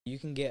You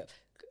can get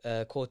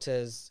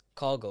Corteiz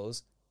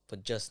cargos for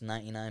just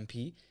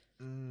 99p.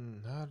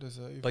 How does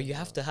that even But you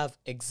have work? to have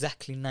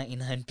exactly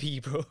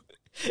 99p, bro.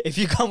 If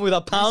you come with a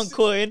pound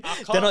coin, I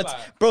they're can't not.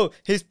 lie. Bro,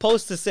 his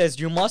poster says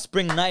you must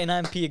bring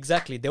 99p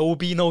exactly. There will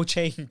be no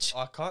change.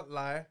 I can't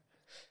lie.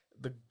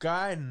 The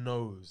guy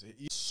knows.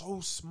 He's so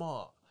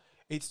smart.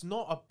 It's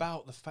not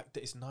about the fact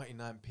that it's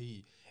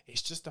 99p.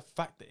 It's just the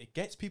fact that it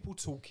gets people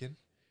talking.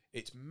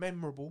 It's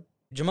memorable.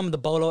 Do you remember the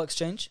Bolo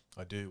exchange?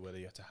 I do. Whether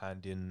you have to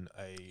hand in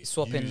a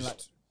Swap in, used,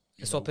 like,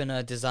 you Swap know, in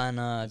a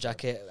designer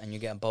jacket and you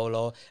get a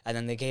Bolo. And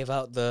then they gave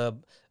out the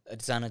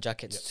designer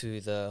jackets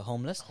to the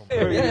homeless. Back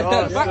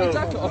your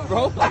jacket off,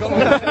 bro.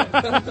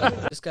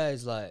 This guy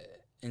is like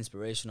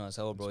inspirational as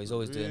hell, bro. He's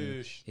always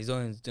doing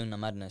Inspiration. the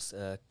madness.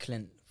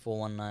 Clint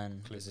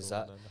 419 is his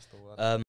that. That's the one.